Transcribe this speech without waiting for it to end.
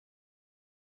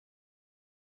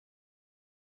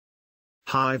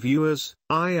Hi viewers,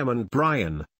 I am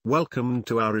Brian. Welcome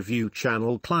to our review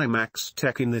channel Climax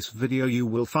Tech. In this video you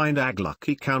will find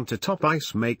AGLUCKY Countertop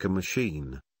Ice Maker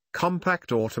Machine.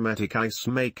 Compact automatic ice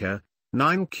maker,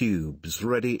 9 cubes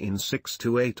ready in 6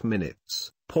 to 8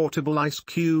 minutes. Portable ice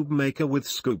cube maker with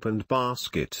scoop and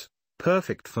basket.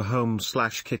 Perfect for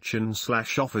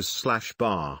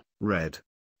home/kitchen/office/bar. Red.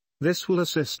 This will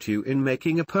assist you in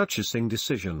making a purchasing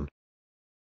decision.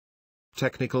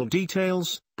 Technical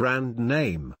details, brand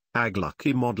name,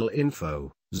 AGLUCKY model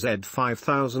info,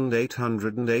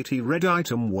 Z5880 red.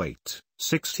 Item weight,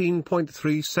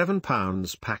 16.37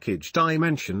 pounds. Package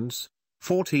dimensions,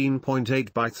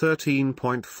 14.8 by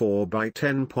 13.4 by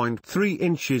 10.3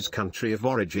 inches. Country of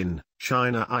origin,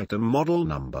 China. Item model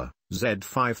number,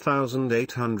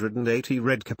 Z5880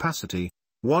 red. Capacity,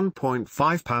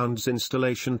 1.5 pounds.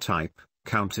 Installation type,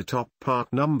 countertop.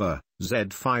 Part number,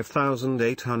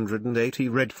 Z5880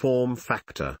 red. Form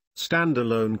factor,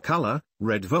 standalone color,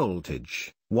 red.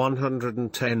 Voltage,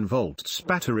 110 volts.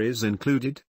 Batteries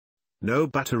included? No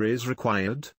batteries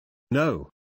required? No.